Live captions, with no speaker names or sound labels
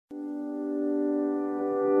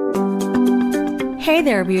Hey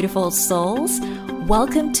there, beautiful souls.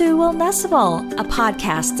 Welcome to Wellnessable, a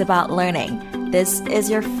podcast about learning. This is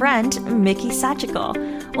your friend, Mickey Sachiko.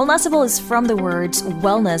 Wellnessable is from the words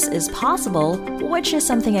wellness is possible, which is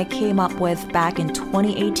something I came up with back in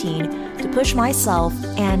 2018 to push myself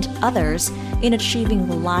and others in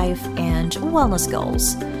achieving life and wellness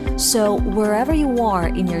goals. So wherever you are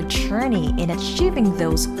in your journey in achieving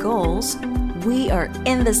those goals, we are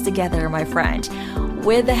in this together, my friend.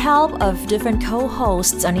 With the help of different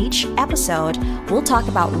co-hosts on each episode, we'll talk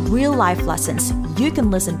about real-life lessons you can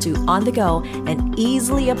listen to on the go and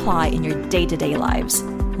easily apply in your day-to-day lives.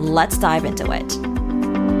 Let's dive into it.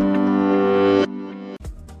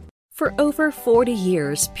 For over 40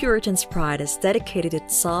 years, Puritan's Pride has dedicated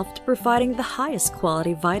itself to providing the highest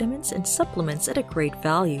quality vitamins and supplements at a great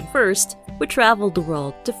value. First, we traveled the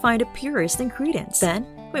world to find the purest ingredients. Then,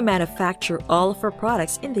 we manufacture all of our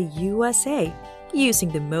products in the USA using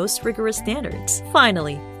the most rigorous standards.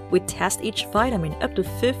 Finally, we test each vitamin up to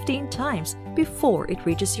 15 times before it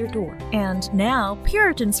reaches your door. And now,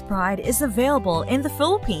 Puritan's Pride is available in the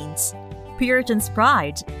Philippines. Puritan's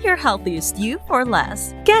Pride, your healthiest you for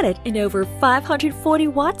less. Get it in over 540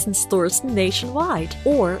 Watson stores nationwide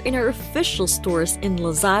or in our official stores in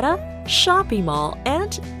Lazada, Shopee Mall,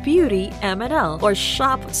 and Beauty M&L, or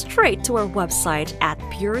shop straight to our website at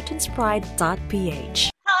puritanspride.ph.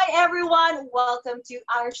 Hi everyone! Welcome to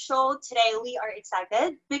our show. Today we are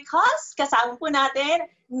excited because kasama po natin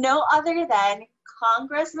no other than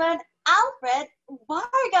Congressman Alfred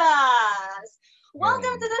Vargas.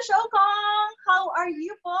 Welcome to the show, Kong! How are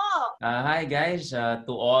you po? Hi guys,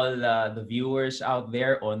 to all the viewers out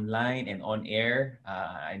there online and on air.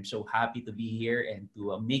 I'm so happy to be here, and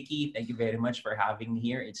to Mickey, thank you very much for having me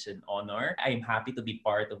here. It's an honor. I'm happy to be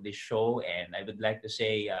part of this show, and I would like to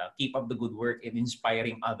say keep up the good work in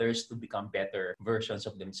inspiring others to become better versions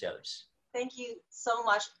of themselves. Thank you so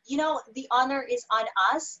much. You know, the honor is on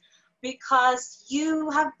us, because you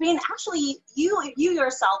have been actually, you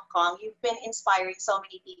yourself, Kong, you've been inspiring so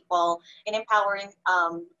many people and empowering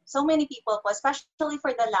so many people, especially for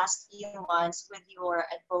the last few months with your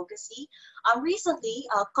advocacy. Recently,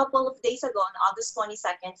 a couple of days ago, on August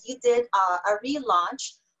 22nd, you did a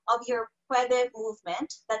relaunch of your Pwede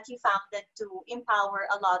movement that you founded to empower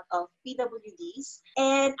a lot of PWDs.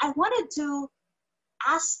 And I wanted to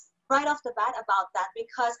ask right off the bat about that,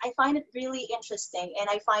 because I find it really interesting and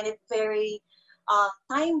I find it very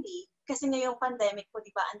timely, kasi ngayong pandemic po, di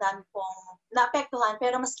ba, ang dami pong naapektuhan,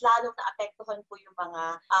 pero mas lalong naapektuhan po yung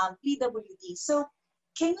mga PWD. So,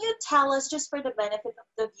 can you tell us, just for the benefit of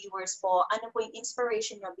the viewers po, ano po yung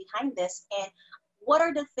inspiration nyo behind this, and what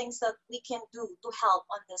are the things that we can do to help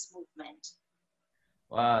on this movement?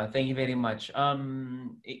 Wow, thank you very much.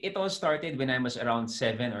 It all started when I was around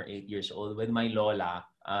 7 or 8 years old, when my lola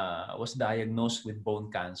was diagnosed with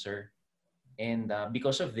bone cancer. And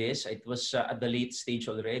because of this, it was at the late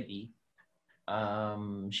stage already.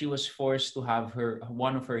 She was forced to have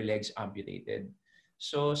one of her legs amputated.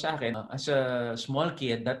 So sa akin, as a small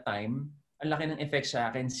kid that time, ang laki ng effect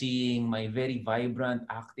sa akin seeing my very vibrant,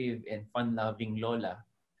 active, and fun-loving lola.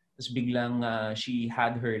 Tapos biglang she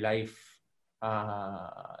had her life,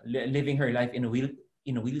 living her life in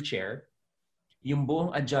a wheelchair. Yung buong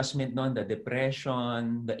adjustment noon, the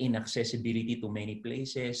depression, the inaccessibility to many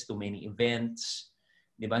places, to many events,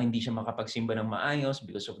 di ba? Hindi siya makapagsimba ng maayos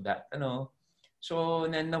because of that, So,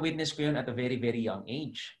 na-witness ko yun at a very, very young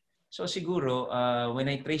age. So, siguro, when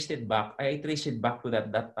I traced it back to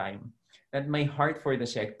that time, that my heart for the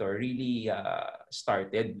sector really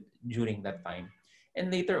started during that time. And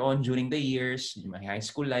later on, during the years, my high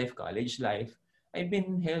school life, college life, I've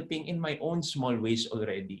been helping in my own small ways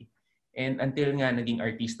already. And until nga naging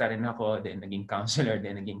artista rin ako, then naging counselor,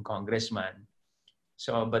 then naging congressman.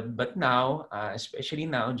 So, but now, especially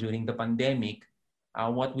now during the pandemic,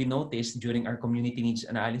 what we noticed during our community needs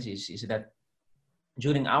analysis is that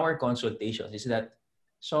during our consultations is that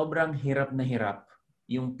sobrang hirap na hirap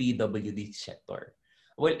yung PWD sector.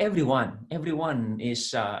 Well, everyone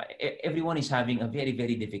is having a very,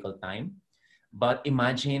 very difficult time. But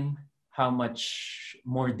imagine how much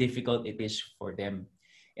more difficult it is for them.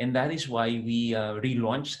 And that is why we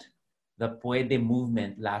relaunched the Pwede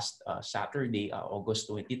movement last Saturday, August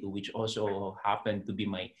 22, which also happened to be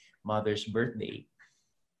my mother's birthday.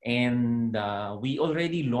 And we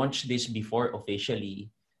already launched this before officially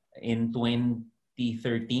in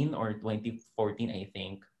 2013 or 2014, I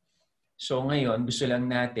think. So ngayon, gusto lang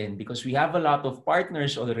natin, because we have a lot of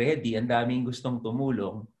partners already, ang daming gustong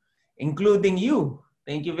tumulong, including you.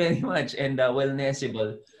 Thank you very much. And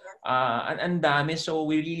Wellnessable. Ang dami. So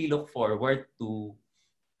we really look forward to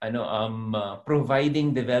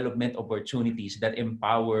providing development opportunities that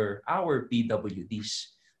empower our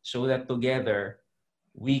PWDs so that together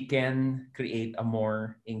we can create a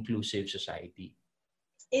more inclusive society.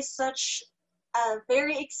 Is such a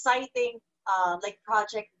very exciting like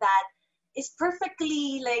project that is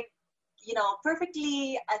perfectly like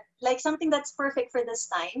perfectly like something that's perfect for this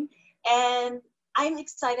time, and I'm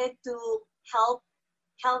excited to help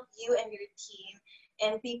you and your team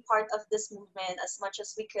and be part of this movement as much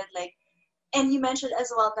as we could. Like, and you mentioned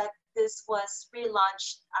as well that this was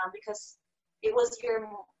relaunched because it was your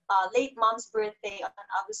late mom's birthday on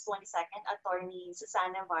August 22nd, attorney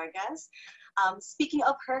Susana Vargas. Speaking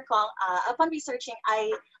of her, Kong, upon researching,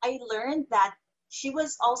 I learned that she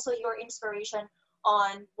was also your inspiration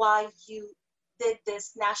on why you did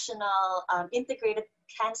this National Integrated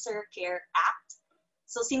Cancer Care Act.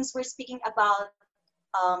 So since we're speaking about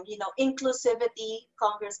inclusivity,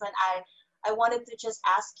 Congressman, I wanted to just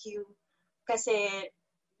ask you, kasi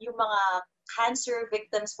yung mga cancer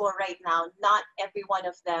victims for right now, not every one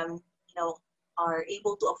of them, are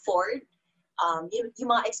able to afford yung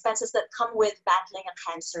mga expenses that come with battling a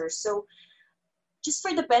cancer. So just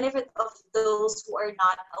for the benefit of those who are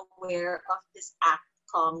not aware of this act,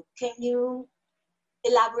 can you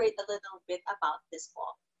elaborate a little bit about this,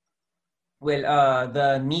 Paul? Well,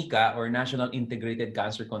 the NICA, or National Integrated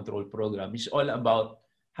Cancer Control Program, is all about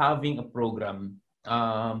having a program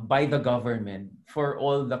by the government for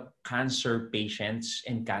all the cancer patients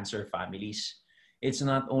and cancer families. It's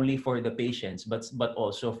not only for the patients, but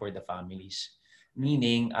also for the families.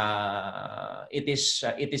 Meaning, it is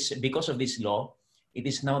because of this law, it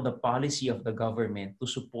is now the policy of the government to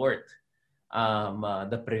support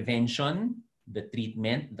the prevention, the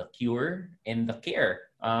treatment, the cure, and the care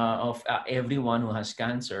of everyone who has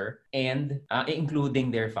cancer, and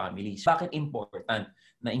including their families. Bakit important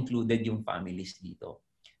na included yung families dito?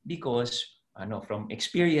 Because from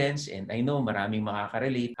experience, and I know maraming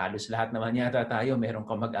makaka-relate, halos lahat naman yata tayo merong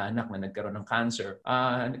kamag-anak na nagkaroon ng cancer.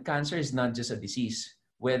 Cancer is not just a disease.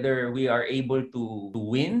 Whether we are able to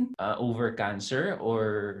win over cancer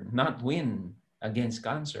or not win against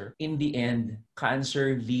cancer, in the end,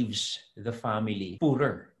 cancer leaves the family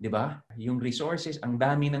poorer, di ba? Yung resources, ang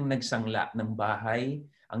dami nang nagsangla ng bahay,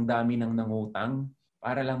 ang dami nang nangutang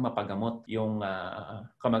para lang mapagamot yung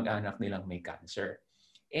kamag-anak nilang may cancer.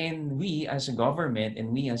 And we as a government and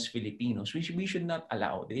we as Filipinos, we should not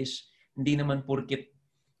allow this. Hindi naman porkit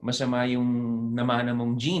masama yung namana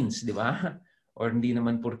mong genes, di ba? Or hindi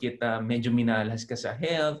naman porkit medyo minalas ka sa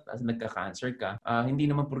health at nagka-cancer ka, hindi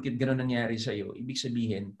naman porkit gano'n nangyari sa'yo, ibig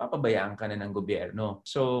sabihin, papabayaan ka na ng gobyerno.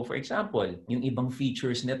 So, for example, yung ibang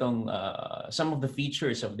features nitong, some of the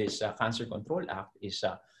features of this Cancer Control Act is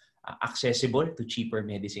accessible to cheaper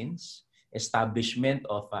medicines, establishment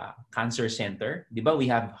of a cancer center. Di ba? We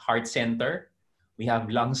have heart center, we have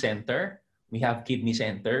lung center, we have kidney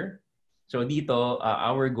center. So dito,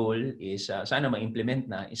 our goal is, sana ma-implement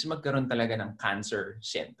na, is magkaroon talaga ng cancer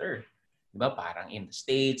center. Diba? Parang in the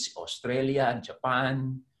States, Australia,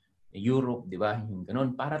 Japan, Europe, diba? Yung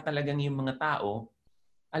ganun. Para talagang yung mga tao,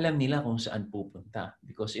 alam nila kung saan pupunta.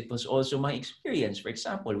 Because it was also my experience. For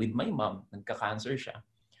example, with my mom, nagka-cancer siya.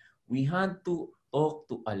 We had to talk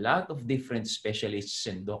to a lot of different specialists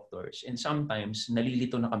and doctors. And sometimes,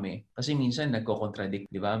 nalilito na kami. Kasi minsan,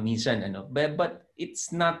 nagko-contradict, di ba? Minsan, but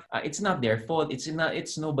it's not their fault. It's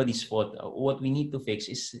nobody's fault. What we need to fix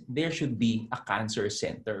is there should be a cancer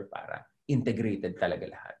center para integrated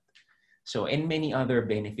talaga lahat. So, and many other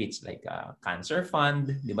benefits like cancer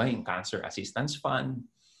fund, di ba? Yung cancer assistance fund,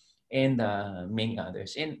 and many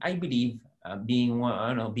others. And I believe, being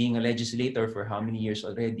a legislator for how many years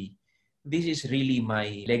already, this is really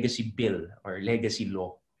my legacy bill or legacy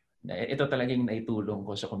law. Ito talagang naitulong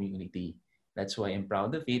ko sa community. That's why I'm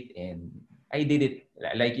proud of it, and I did it.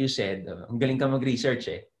 Like you said, ang galing ka mag-research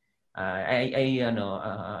eh.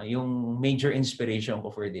 Yung major inspiration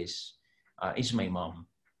ko for this is my mom.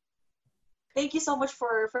 Thank you so much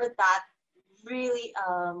for that. Really,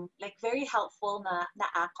 like very helpful na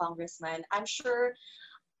Congressman. I'm sure,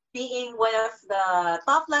 being one of the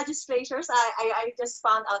top legislators, I just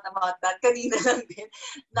found out about that kanina lang din.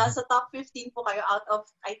 Nasa top 15 po kayo out of,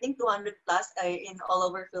 I think, 200 plus in all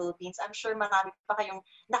over Philippines. I'm sure marami pa kayong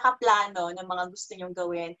nakaplano ng mga gusto nyong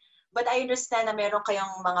gawin. But I understand na meron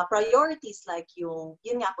kayong mga priorities like yun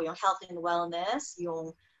nga po, yung health and wellness,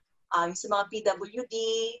 yung sa mga PWD,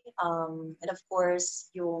 and of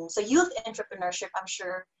course, yung sa youth entrepreneurship. I'm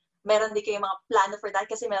sure meron din kayong mga plano for that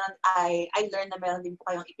kasi I learned na meron din po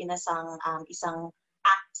kayong ipinasang isang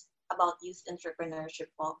act about youth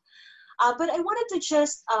entrepreneurship po. But I wanted to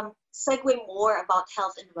just segue more about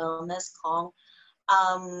health and wellness, Kong.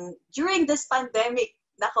 during this pandemic,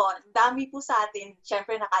 nako, dami po sa atin,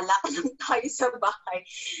 syempre nakalaka lang tayo sa bahay.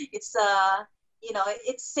 It's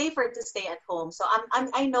it's safer to stay at home. So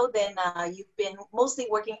I know then you've been mostly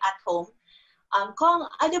working at home. Kong,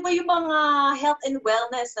 ano ba yung mga health and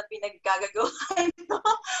wellness na pinaggagawa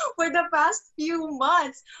for the past few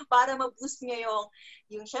months para ma-boost nyo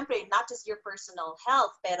yung syempre, not just your personal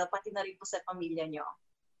health, pero pati na rin po sa pamilya nyo?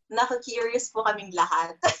 Naka-curious po kaming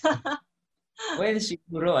lahat. Well,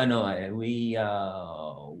 siguro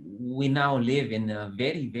we now live in a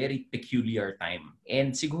very, very peculiar time.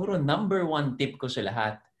 And siguro number one tip ko sa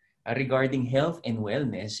lahat regarding health and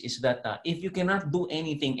wellness is that if you cannot do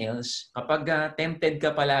anything else, kapag tempted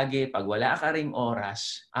ka palagi, pag wala ka ring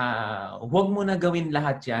oras, huwag mo na gawin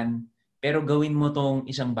lahat yan, pero gawin mo tong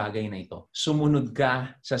isang bagay na ito. Sumunod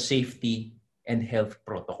ka sa safety and health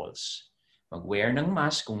protocols. Mag-wear ng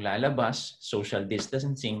mask kung lalabas, social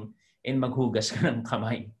distancing, and maghugas ka ng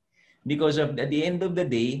kamay. Because at the end of the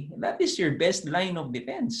day, that is your best line of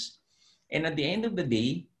defense. And at the end of the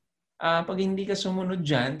day, pag hindi ka sumunod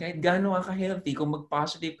dyan, kahit gaano ka healthy, kung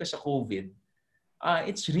mag-positive ka sa COVID,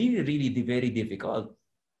 it's really, really very difficult.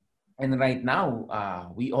 And right now,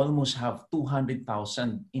 we almost have 200,000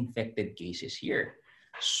 infected cases here.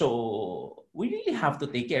 So, we really have to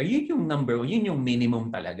take care. Yun yung yun yung minimum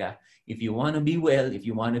talaga. If you want to be well, if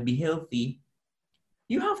you want to be healthy,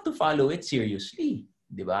 you have to follow it seriously.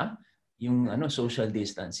 Di ba? Yung social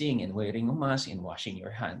distancing and wearing a mask and washing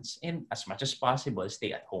your hands. And as much as possible,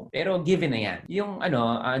 stay at home. Pero given na yan, yung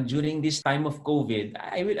during this time of COVID,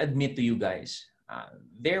 I will admit to you guys,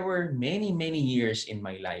 there were many, many years in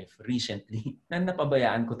my life recently na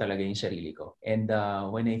napabayaan ko talaga yung sarili ko. And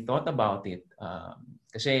when I thought about it,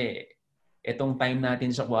 kasi etong time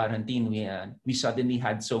natin sa quarantine, we suddenly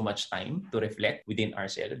had so much time to reflect within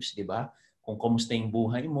ourselves, di ba? Kung kumusta yung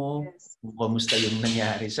buhay mo, kung kumusta yung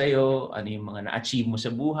nangyari sa'yo, ano yung mga na-achieve mo sa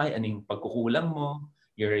buhay, ano yung pagkukulang mo,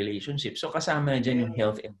 your relationship. So kasama na dyan yung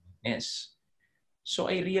health and wellness. So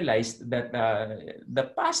I realized that the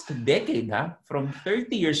past decade, from 30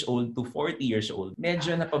 years old to 40 years old,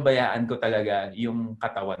 medyo napabayaan ko talaga yung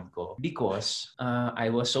katawan ko because I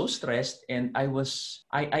was so stressed and I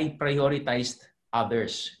prioritized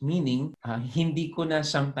others. Meaning, hindi ko na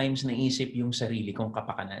sometimes naisip yung sarili kong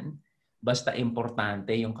kapakanan. Basta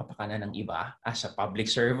importante yung kapakanan ng iba. As a public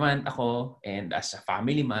servant ako and as a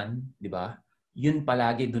family man, di ba? Yun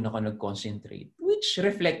palagi doon ako nag-concentrate. Which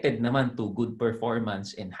reflected naman to good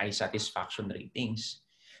performance and high satisfaction ratings.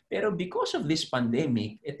 Pero because of this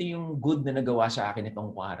pandemic, ito yung good na nagawa sa akin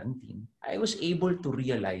itong quarantine. I was able to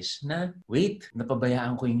realize na, wait,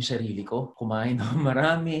 napabayaan ko yung sarili ko. Kumain ako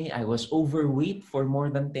marami. I was overweight for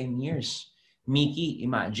more than 10 years. Mickey,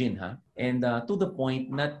 imagine, And to the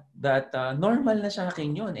point that normal na sa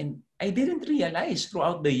akin yun. And I didn't realize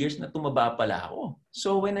throughout the years na tumaba pala ako.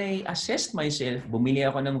 So when I assessed myself, bumili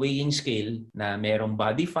ako ng weighing scale na merong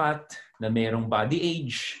body fat, na merong body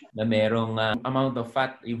age, na merong amount of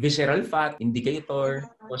fat, visceral fat, indicator,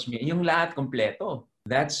 yung lahat kompleto.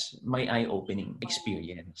 That's my eye-opening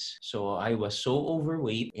experience. So I was so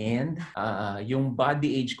overweight and yung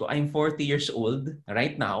body age ko, I'm 40 years old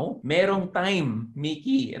right now. Merong time,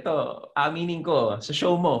 Mickey, ito, aminin ko, sa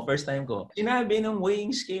show mo, first time ko. Sinabi ng weighing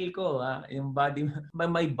scale ko, yung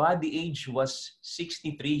my body age was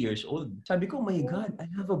 63 years old. Sabi ko, my God, I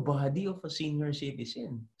have a body of a senior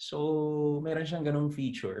citizen. So meron siyang ganong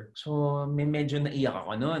feature. So medyo naiyak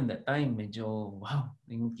ako noon that time. Medyo, wow,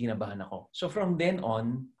 kinabahan ako. So from then on,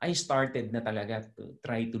 I started na talaga to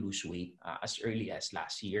try to lose weight as early as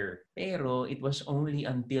last year. Pero it was only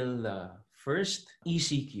until the first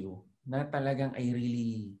ECQ na talagang I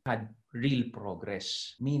really had real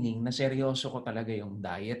progress. Meaning, naseryoso ko talaga yung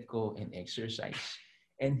diet ko and exercise.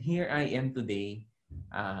 And here I am today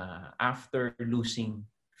after losing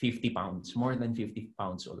 50 pounds, more than 50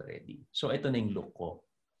 pounds already. So ito na yung look ko.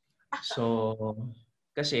 So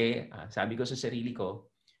kasi sabi ko sa sarili ko,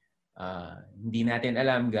 hindi natin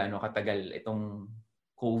alam gaano katagal itong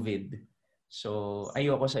COVID. So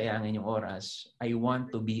ayoko sayangin yung oras. I want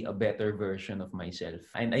to be a better version of myself.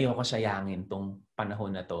 And ayoko sayangin tong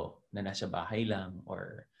panahon na to na nasa bahay lang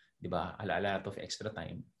or 'di ba, a lot of extra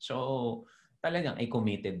time. So talagang I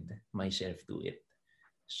committed myself to it.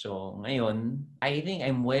 So ngayon, I think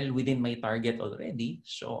I'm well within my target already.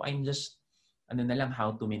 So I'm just na lang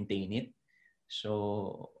how to maintain it.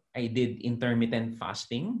 So I did intermittent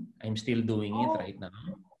fasting. I'm still doing it right now.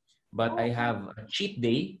 But I have a cheat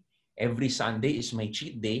day. Every Sunday is my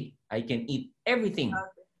cheat day. I can eat everything.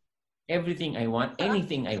 Everything I want,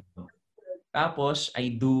 anything I want. Tapos,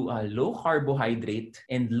 I do a low carbohydrate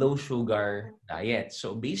and low sugar diet.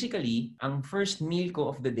 So basically, ang first meal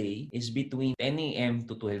ko of the day is between 10 a.m.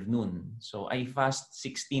 to 12 noon. So I fast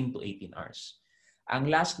 16 to 18 hours. Ang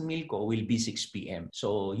last meal ko will be 6 p.m.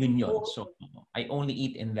 So yun yun. So I only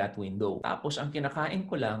eat in that window. Tapos ang kinakain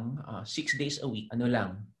ko lang 6 days a week, ano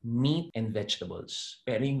lang, meat and vegetables.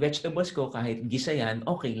 Pero yung vegetables ko kahit gisa yan,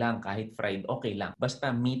 okay lang. Kahit fried, okay lang.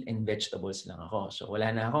 Basta meat and vegetables lang ako. So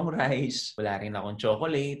wala na akong rice, wala rin akong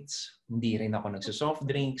chocolates, hindi rin ako nagsa-soft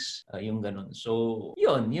drinks, yung ganun. So,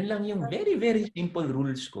 yun lang yung very, very simple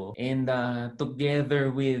rules ko. And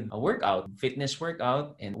together with a workout, fitness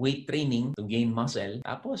workout, and weight training to gain muscle,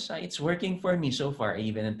 tapos it's working for me so far,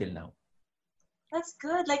 even until now. That's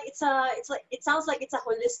good. Like it sounds like it's a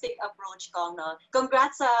holistic approach, Kong, no?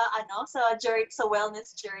 Congrats sa journey, sa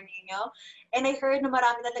wellness journey, no? And I heard na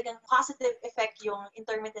marami talagang positive effect yung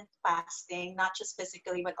intermittent fasting, not just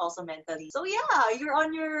physically but also mentally. So yeah, you're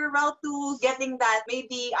on your route to getting that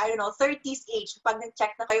maybe, I don't know, 30s age pag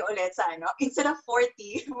nag-check na kayo ulit sa instead of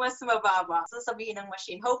 40, mas mababa. So sabihin ng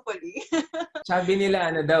machine, hopefully. Sabi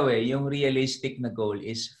nila yung realistic na goal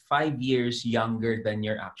is 5 years younger than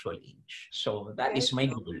your actual age. So that is my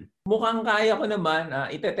goal. Mukhang kaya ko naman,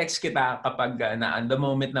 ite-text kita kapag the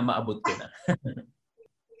moment na maabot ko na.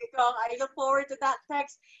 I look forward to that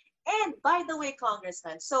text. And by the way,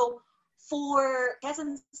 Congressman, so for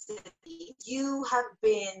Quezon City, you have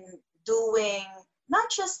been doing not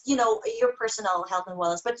just, your personal health and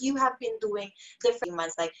wellness, but you have been doing different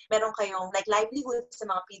months. Like, meron kayong, like, livelihood sa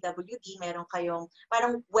mga PWD, meron kayong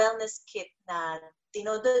parang wellness kit na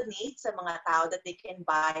dinodonate sa mga tao that they can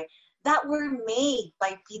buy that were made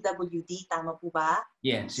by PWD. Tama po ba?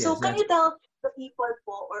 Yes. So can you tell the people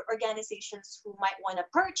or organizations who might want to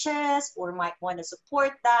purchase or might want to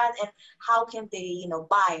support that, and how can they,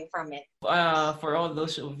 buy from it? For all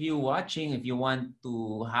those of you watching, if you want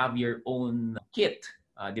to have your own kit,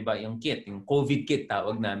 di ba, yung kit, yung COVID kit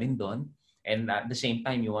tawag namin doon, and at the same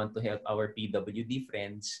time you want to help our PWD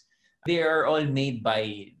friends, they are all made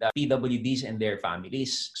by the PWDs and their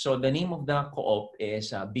families. So the name of the co-op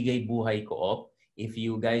is Bigay Buhay Co-op. If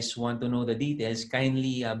you guys want to know the details,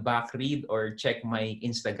 kindly back-read or check my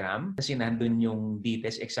Instagram kasi nandun yung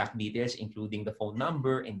details, exact details, including the phone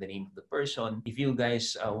number and the name of the person if you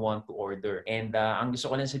guys want to order. And ang gusto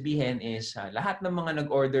ko lang sabihin is lahat ng mga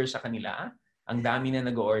nag-order sa kanila, ang dami na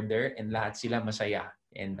nag-order and lahat sila masaya.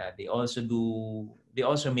 And they also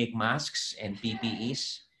make masks and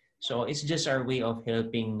PPEs. So it's just our way of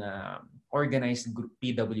helping organized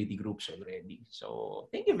PWD groups already. So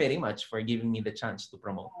thank you very much for giving me the chance to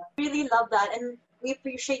promote. Really love that, and we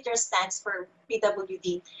appreciate your stance for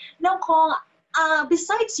PWD. Now, Kong,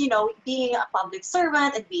 besides being a public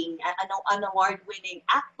servant and being an award-winning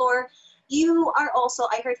actor, you are also,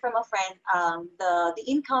 I heard from a friend, the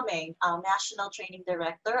incoming National Training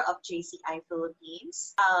Director of JCI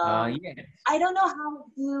Philippines. Yes. I don't know how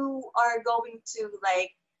you are going to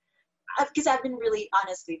because I've been really,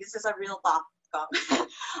 honestly, this is a real talk.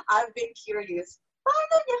 I've been curious.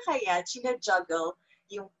 Paano niya kaya juggle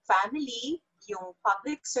yung family, yung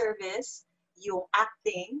public service, yung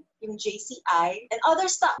acting, yung JCI, and other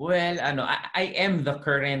stuff? Well, I am the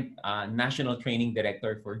current National Training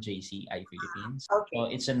Director for JCI Philippines. Okay. So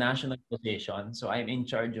it's a national position. So I'm in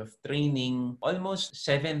charge of training almost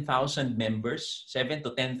 7,000 members, 7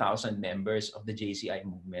 to 10,000 members of the JCI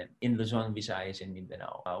movement in Luzon, Visayas, and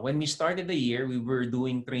Mindanao. When we started the year, we were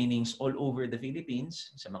doing trainings all over the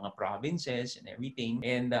Philippines, sa mga provinces and everything.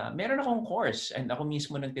 And meron akong course and ako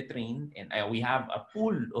mismo nagtitrain. And we have a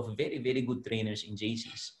pool of very, very good trainers in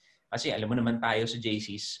JCs. Kasi alam mo naman tayo sa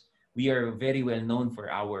JCs, we are very well known for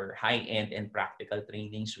our high-end and practical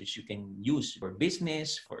trainings which you can use for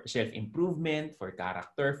business, for self-improvement, for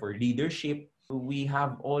character, for leadership. We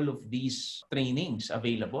have all of these trainings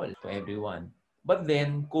available to everyone. But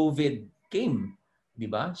then, COVID came, di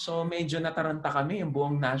ba? So medyo nataranta kami, yung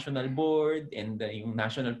buong national board and yung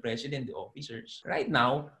national president, the officers. Right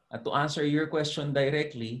now, to answer your question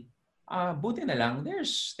directly, buti na lang,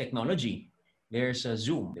 there's technology. There's a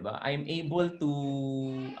Zoom, di ba? I'm able to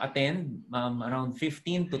attend around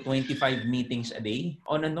 15 to 25 meetings a day.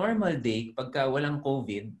 On a normal day, pagka walang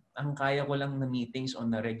COVID, ang kaya ko lang na meetings on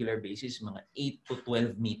a regular basis, mga 8 to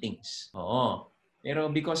 12 meetings. Oo. Pero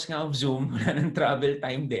because nga of Zoom, wala ng travel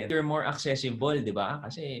time din. You're more accessible, di ba?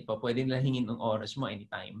 Kasi pwede nila hingin ng oras mo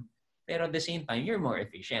anytime. Pero at the same time, you're more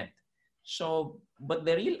efficient. So, but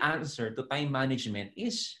the real answer to time management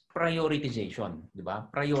is prioritization, di ba?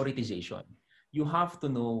 Prioritization. You have to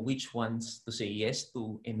know which ones to say yes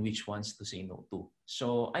to and which ones to say no to.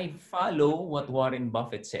 So I follow what Warren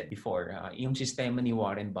Buffett said before. Yung sistema ni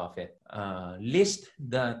Warren Buffett. List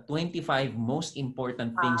the 25 most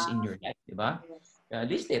important things in your life, di ba?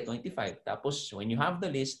 List it, 25. Tapos when you have the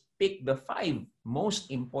list, pick the 5 most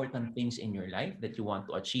important things in your life that you want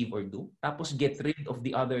to achieve or do. Tapos get rid of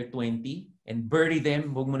the other 20 and bury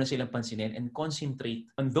them. Huwag mo na silang pansinin and concentrate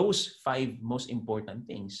on those 5 most important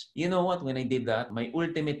things. You know what? When I did that, my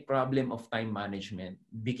ultimate problem of time management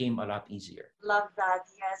became a lot easier. Love that.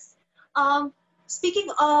 Yes.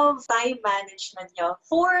 Speaking of time management nyo,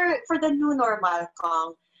 for the new normal,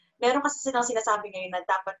 Kong, meron kasi silang sinasabi ngayon na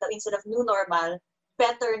dapat daw instead of new normal,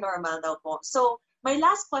 better normal daw po. So, my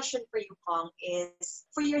last question for you, Kong, is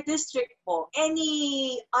for your district po,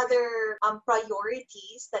 any other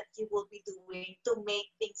priorities that you will be doing to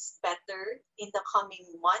make things better in the coming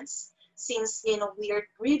months? Since, we are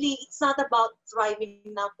really, it's not about thriving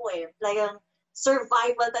na po eh. Like,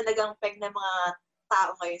 survival talagang peg ng mga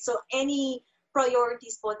tao ngayon. So, any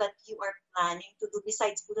priorities po that you are planning to do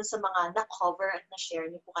besides po dun sa mga na-cover at na-share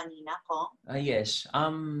niyo po kanina, Kong? Yes.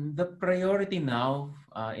 The priority now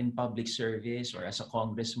in public service or as a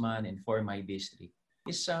congressman and for my district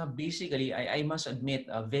is basically, I must admit,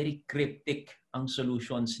 very cryptic ang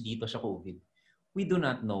solutions dito sa COVID. We do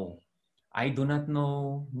not know. I do not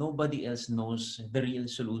know. Nobody else knows the real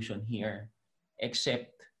solution here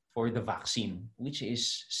except for the vaccine, which is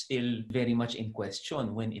still very much in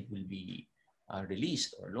question when it will be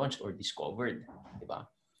released or launched or discovered, di ba?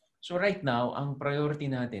 So right now, ang priority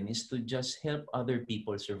natin is to just help other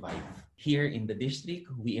people survive. Here in the district,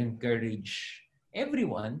 we encourage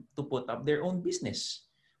everyone to put up their own business.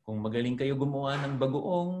 Kung magaling kayo gumawa ng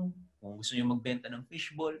bagoong, kung gusto niyo magbenta ng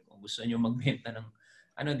fishball, kung gusto niyo magbenta ng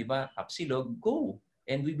di ba, kapsilog, go.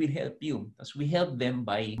 And we will help you. Tapos we help them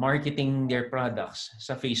by marketing their products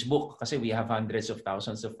sa Facebook kasi we have hundreds of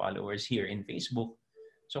thousands of followers here in Facebook.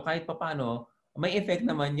 So kahit papaano, may effect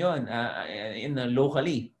naman yon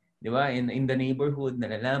locally, di ba? In the neighborhood,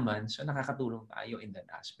 nalalaman. So nakakatulong tayo in that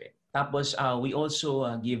aspect. Tapos we also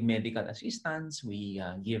give medical assistance, we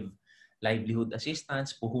give livelihood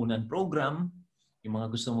assistance, puhunan program, yung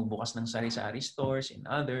mga gusto magbukas ng sari-sari stores and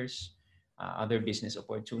others, other business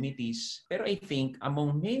opportunities. Pero I think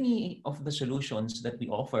among many of the solutions that we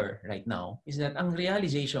offer right now is that ang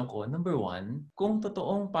realization ko, number 1, kung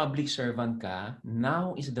totoong public servant ka,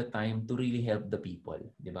 now is the time to really help the people.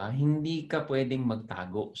 Di ba? Hindi ka pwedeng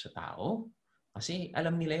magtago sa tao kasi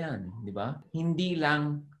alam nila yan. Di ba? Hindi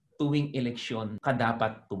lang tuwing eleksyon ka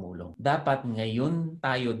dapat tumulong. Dapat ngayon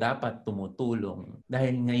tayo dapat tumutulong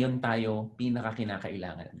dahil ngayon tayo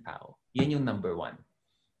pinakakinakailangan ng tao. Yan yung number 1.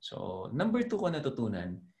 So, number 2 ko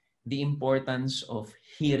natutunan, the importance of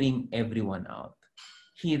hearing everyone out,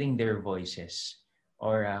 hearing their voices,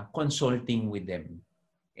 or consulting with them.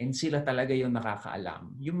 And sila talaga yung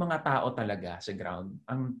nakakaalam. Yung mga tao talaga sa ground,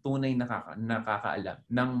 ang tunay nakakaalam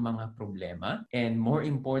ng mga problema. And more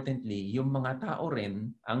importantly, yung mga tao rin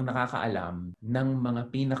ang nakakaalam ng mga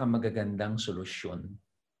pinakamagagandang solusyon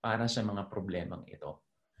para sa mga problemang ito.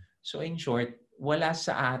 So in short, wala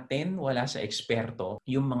sa atin, wala sa eksperto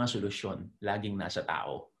yung mga solusyon. Laging nasa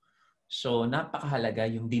tao. So napakahalaga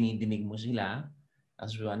yung dinidinig mo sila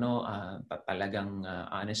as talagang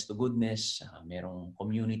honest to goodness, merong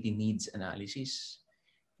community needs analysis,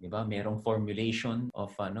 'di ba? Merong formulation of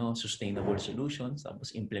sustainable solutions,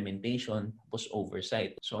 tapos implementation, tapos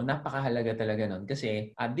oversight. So napakahalaga talaga nun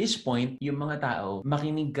kasi at this point, yung mga tao,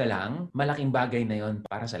 makinig ka lang, malaking bagay na yon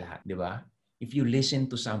para sa lahat, 'di ba? If you listen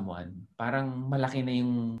to someone, parang malaki na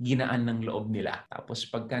yung ginaan ng loob nila. Tapos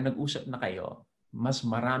pagka nag-usap na kayo, mas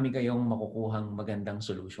marami kayong makukuhang magandang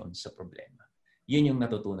solution sa problema. Yun yung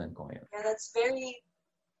natutunan ko ngayon. Yeah, that's very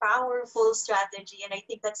powerful strategy, and I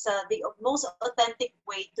think that's the most authentic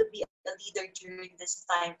way to be a leader during this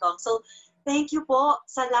time, Kong. So, thank you po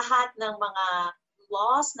sa lahat ng mga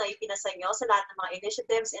laws na ipinasa nyo, sa lahat ng mga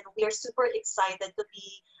initiatives, and we are super excited to be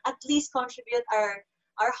at least contribute our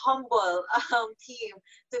humble team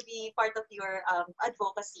to be part of your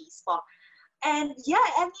advocacies po. And yeah,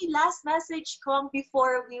 any last message, Kong,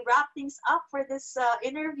 before we wrap things up for this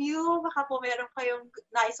interview? Baka po meron kayong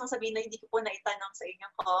nais mong sabihin na hindi ko po naitanong sa inyo,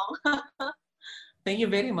 Kong. Thank you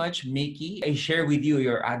very much, Mickey. I share with you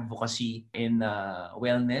your advocacy in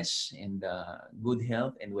wellness and good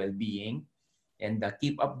health and well-being. And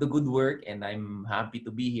keep up the good work, and I'm happy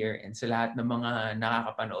to be here. And sa lahat ng mga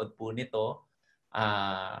nakakapanood po nito,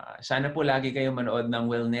 sana po lagi kayo manood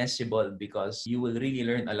ng Wellnessable because you will really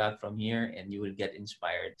learn a lot from here and you will get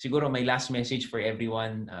inspired. Siguro my last message for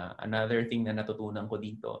everyone, another thing na natutunan ko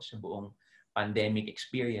dito sa buong pandemic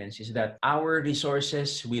experience is that our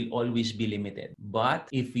resources will always be limited. But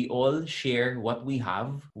if we all share what we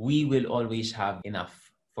have, we will always have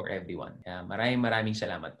enough for everyone. Maraming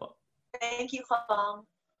salamat po. Thank you, Kong.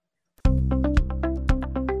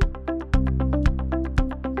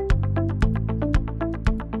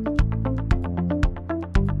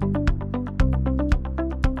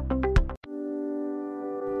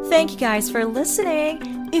 Thank you guys for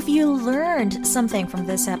listening. If you learned something from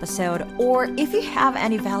this episode, or if you have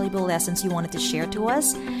any valuable lessons you wanted to share to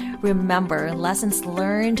us, remember, lessons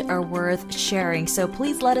learned are worth sharing. So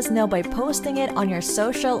please let us know by posting it on your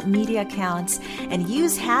social media accounts and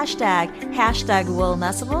use hashtag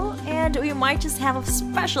 #WellNessable, and we might just have a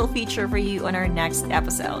special feature for you on our next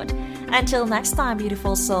episode. Until next time,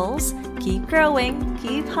 beautiful souls, keep growing,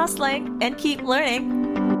 keep hustling, and keep learning.